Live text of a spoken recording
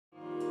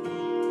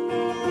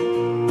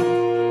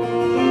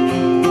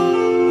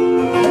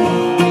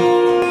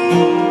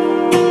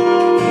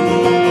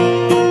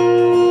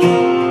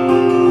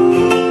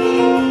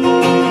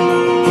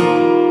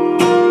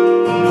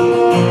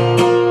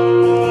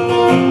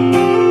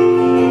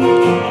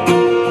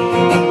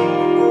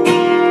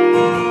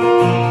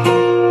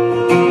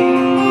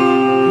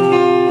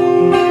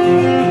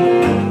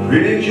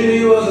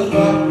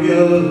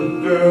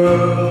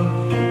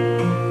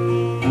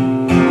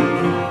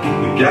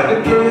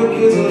real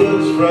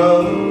kisses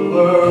from the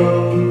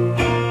world.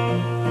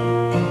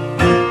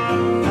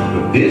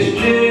 But this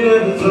chick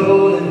never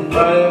told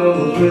anybody what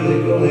was really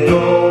going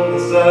on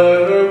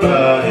inside her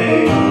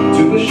body.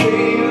 Too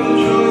ashamed of the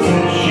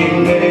choices she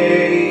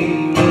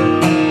made.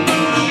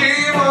 She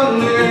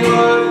wondered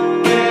what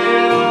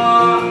can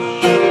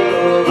wash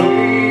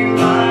away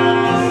my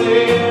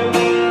sin.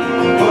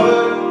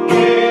 What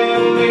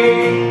can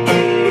make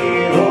me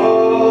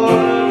whole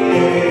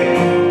again?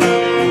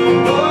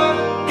 What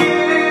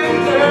can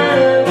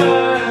turn my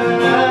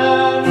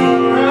life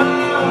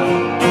around?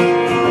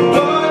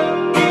 What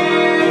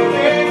can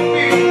make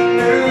me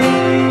new?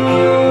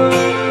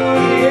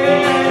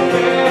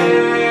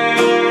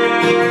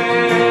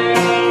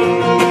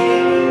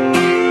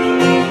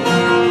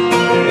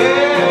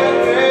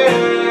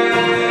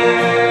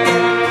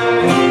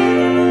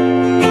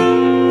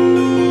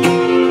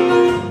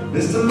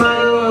 Mr.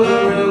 Michael was a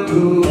real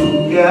cool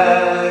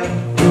guy,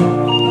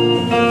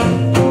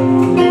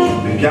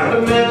 the kind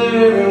of man that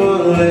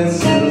everyone lets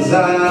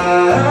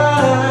inside.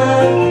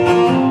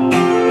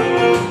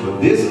 But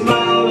this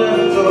Michael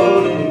never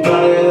told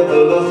anybody that the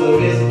lust of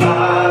his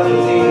eyes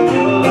was eating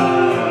him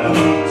alive.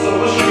 So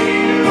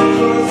ashamed of the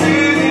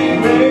choices he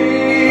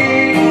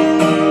made,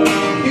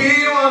 he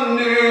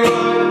wondered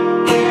what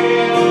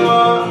can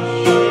wash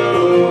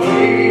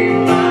away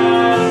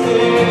my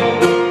sin.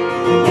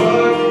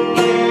 What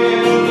can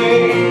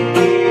make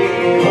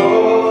me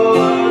whole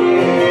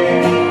again?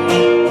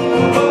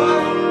 What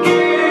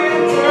can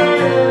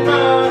turn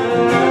my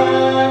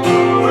life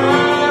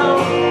around?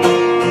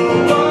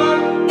 What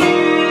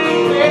can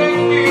make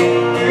me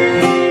new?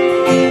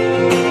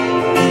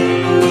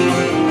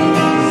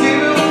 See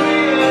the way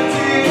I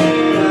did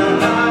in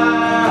my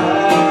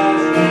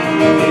eyes in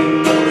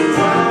those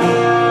times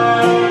when you're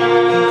right.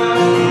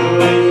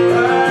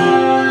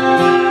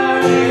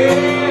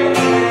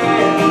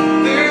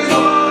 There's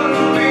one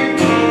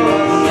before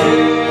I said, being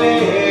alive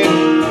was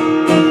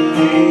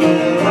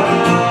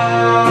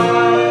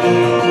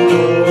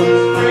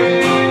friends. You laid in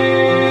Jesus.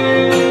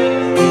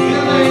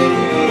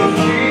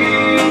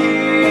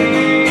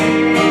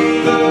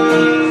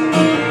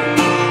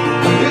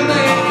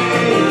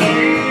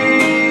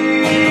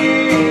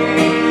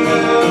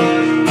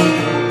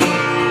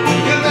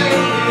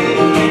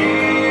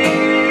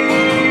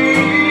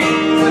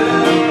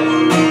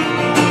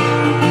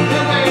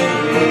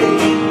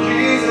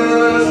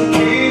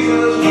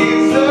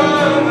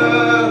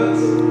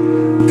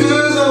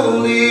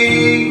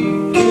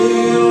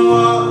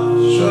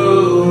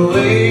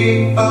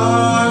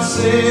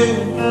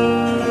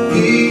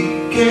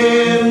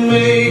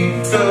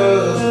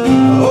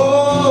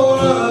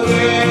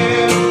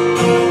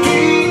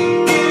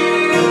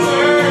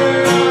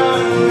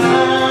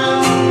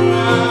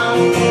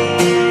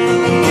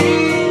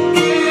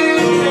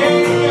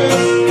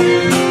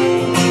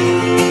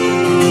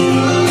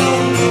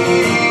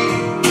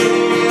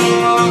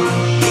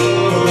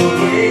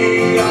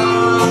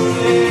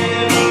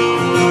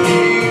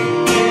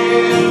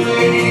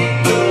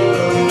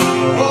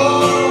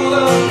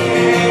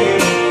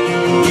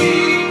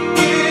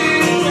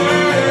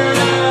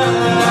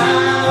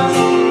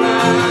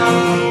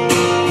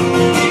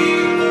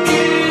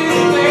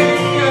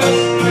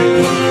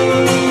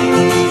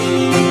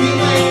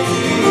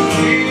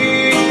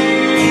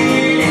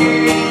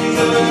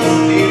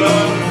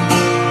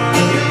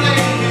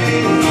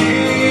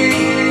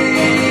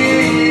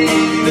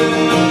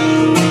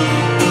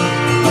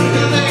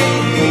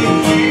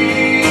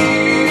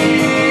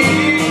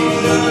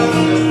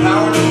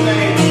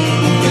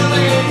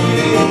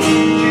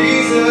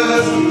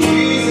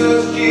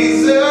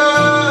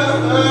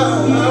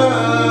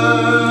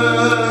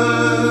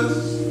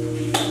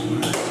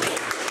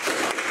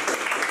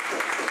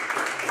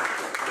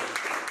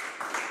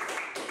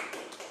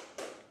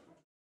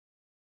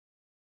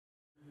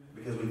 You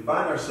laid because we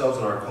find ourselves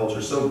in our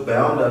culture so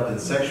bound up in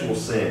sexual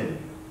sin,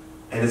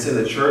 and it's in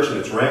the church, and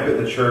it's rampant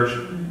in the church,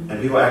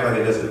 and people act like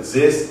it doesn't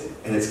exist,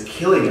 and it's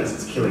killing us.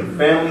 It's killing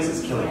families,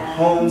 it's killing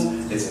homes,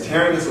 it's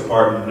tearing us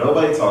apart, and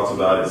nobody talks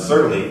about it.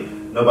 Certainly,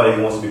 nobody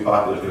who wants to be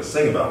popular is going to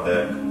sing about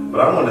that. But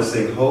I want to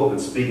sing hope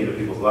and speak into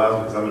people's lives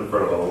because I'm in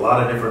front of a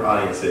lot of different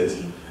audiences.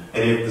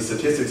 And if the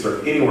statistics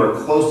are anywhere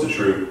close to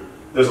true,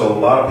 there's a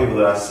lot of people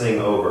that I sing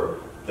over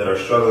that are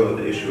struggling with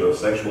the issue of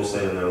sexual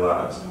sin in their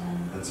lives.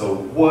 And so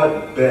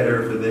what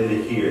better for them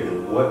to hear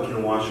than what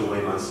can wash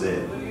away my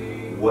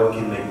sin? What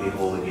can make me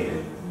whole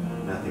again?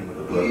 Nothing but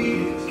the blood of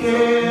Jesus.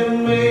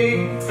 Can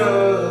make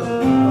us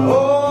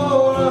whole.